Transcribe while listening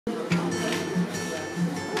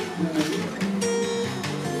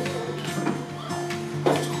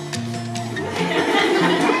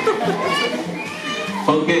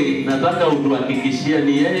Okay, nataka utuhakikishie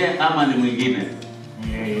ni yeye ama ni mwingine.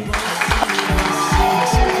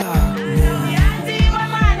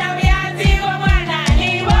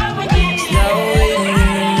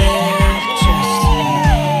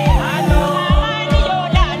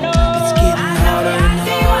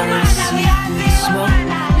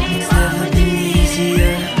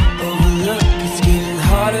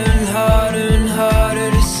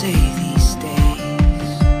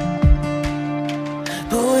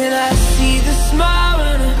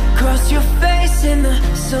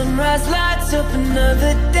 Sunrise lights up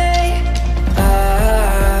another day.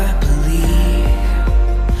 I believe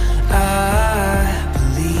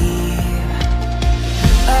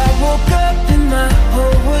I woke up and my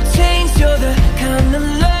whole world changed. You're the kind of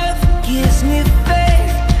love that gives me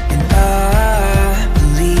faith. And I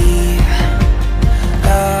believe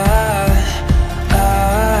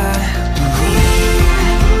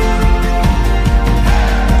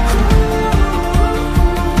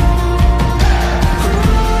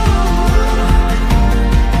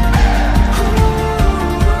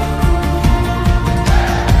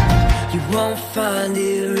find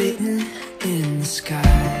it written in the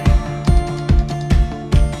sky.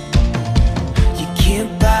 You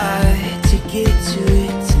can't buy a ticket to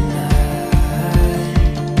it tonight.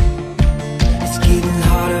 It's getting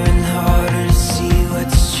harder and harder to see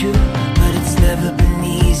what's true, but it's never been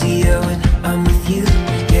easier when I'm with you.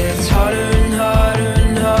 Yeah, it's harder and harder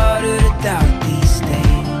and harder to doubt these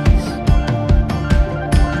days.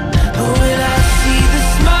 But when I see the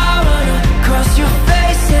smile run across your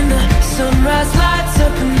face and the sunrise lights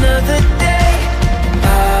up another day,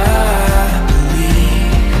 I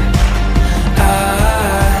believe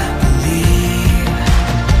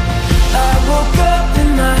I woke up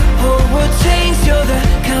and my whole world changed. You're the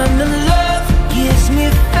kind of love that gives me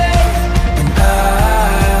faith. And I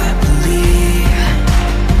believe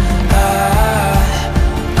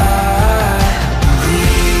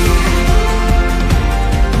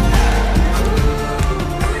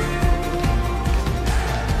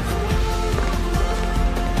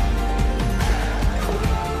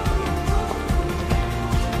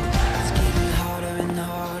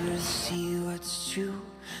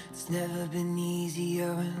never been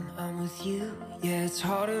easier when I'm with you. Yeah, it's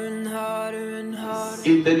harder and harder and harder.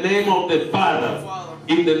 In the name of the Father,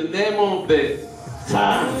 in the name of the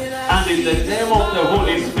Son, and in the name of the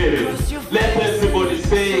Holy Spirit, let everybody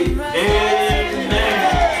say Amen.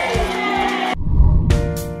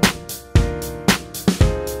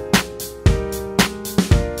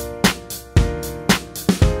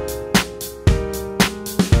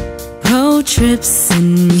 Road trips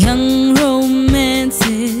and young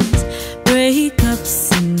romances,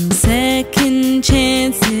 breakups and second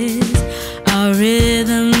chances. Our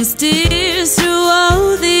rhythm steers through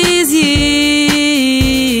all these years.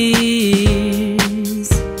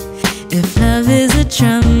 If love is a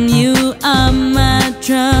drum, you are my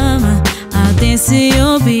drummer. I'll dance to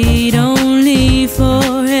your beat only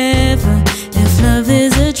forever. If love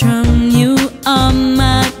is a drum, you are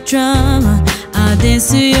my drummer. I'll dance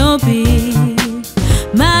to your beat.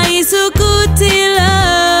 My Isukuti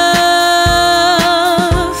love,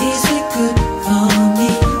 is it good for me?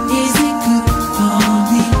 Is it good for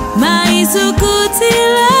me? my Isukuti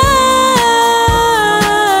love,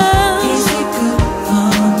 Is it good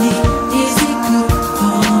for me? Is it good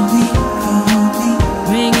for me?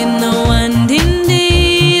 bringing the one din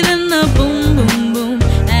din and the boom boom boom,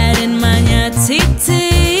 adding my nyatiti,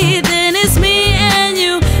 then it's me and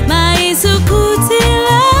you. My Isukuti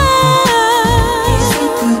love.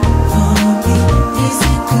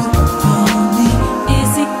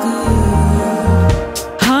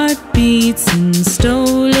 Heartbeats and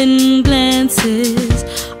stolen glances,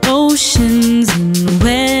 oceans and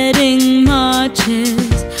wedding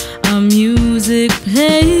marches. Our music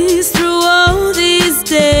plays through all these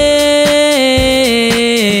days.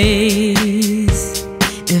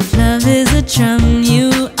 If love is a drum,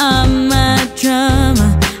 you are my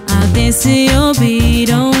drummer. I'll dance to your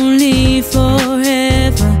beat only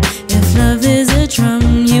forever. If love is a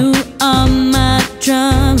drum, you are my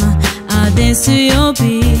drummer. I'll dance to your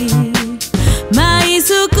beat. My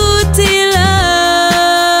Isukuti love,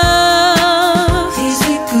 Is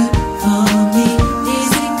it good for me?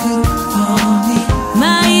 Is it good for me?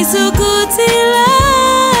 my Isukuti love.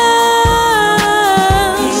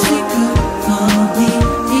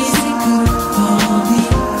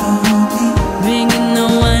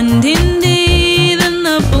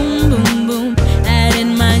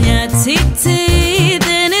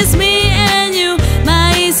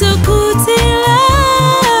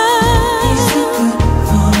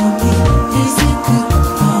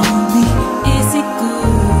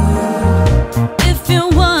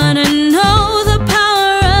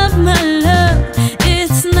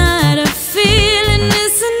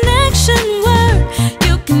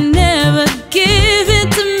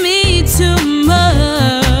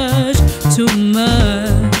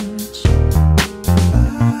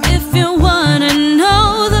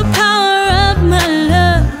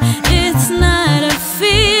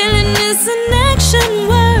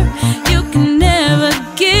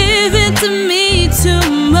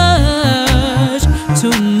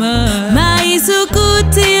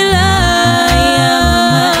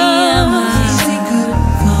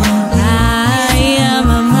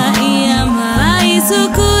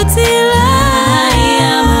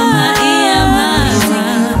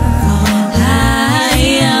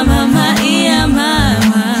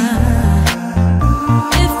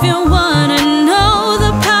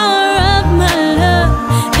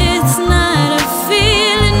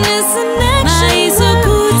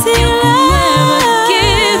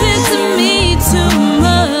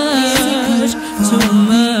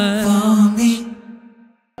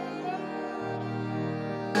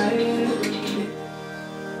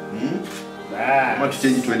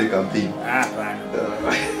 the campaign. Ah, fine.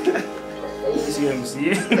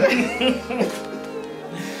 See.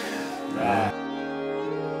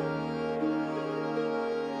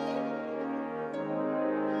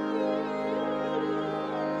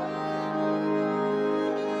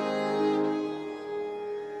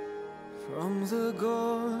 From the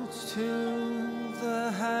gorge to